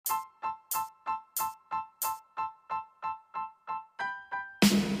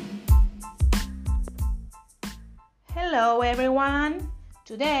Hello everyone!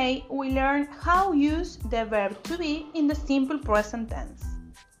 Today we learn how use the verb to be in the simple present tense.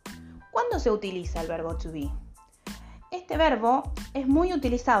 ¿Cuándo se utiliza el verbo to be? Este verbo es muy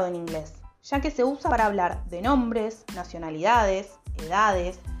utilizado en inglés, ya que se usa para hablar de nombres, nacionalidades,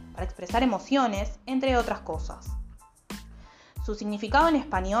 edades, para expresar emociones, entre otras cosas. Su significado en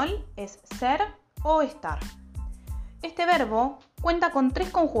español es ser o estar. Este verbo cuenta con 3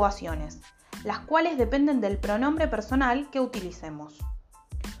 conjugaciones, las cuales dependen del pronombre personal que utilicemos.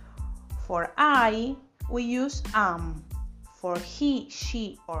 For I, we use am. For he,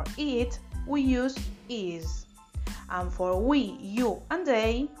 she, or it, we use is. And for we, you, and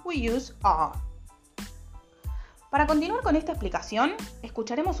they, we use are. Para continuar con esta explicación,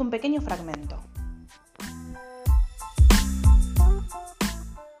 escucharemos un pequeño fragmento.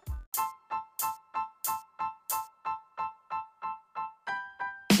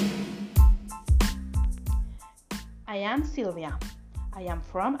 I am Silvia. I am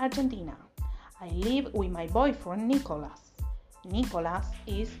from Argentina. I live with my boyfriend Nicolas. Nicolas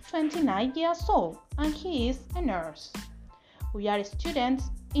is 29 years old and he is a nurse. We are students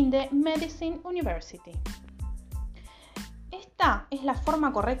in the Medicine University. Esta es la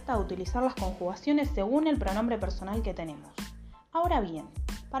forma correcta de utilizar las conjugaciones según el pronombre personal que tenemos. Ahora bien,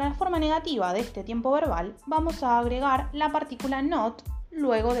 para la forma negativa de este tiempo verbal vamos a agregar la partícula not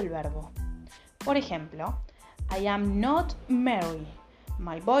luego del verbo. Por ejemplo, I am not Mary.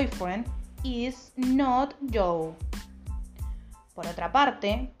 My boyfriend is not Joe. Por otra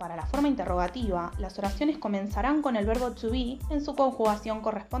parte, para la forma interrogativa, las oraciones comenzarán con el verbo to be en su conjugación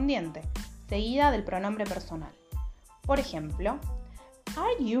correspondiente, seguida del pronombre personal. Por ejemplo,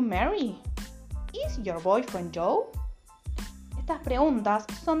 Are you Mary? Is your boyfriend Joe? Estas preguntas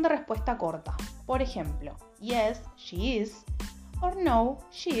son de respuesta corta. Por ejemplo, Yes, she is, or No,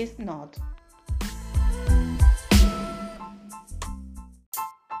 she is not.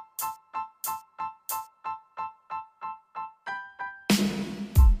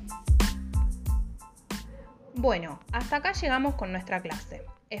 Bueno, hasta acá llegamos con nuestra clase.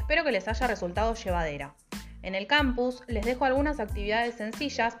 Espero que les haya resultado llevadera. En el campus les dejo algunas actividades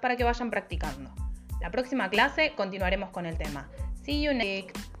sencillas para que vayan practicando. La próxima clase continuaremos con el tema. See you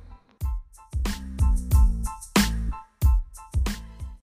next week.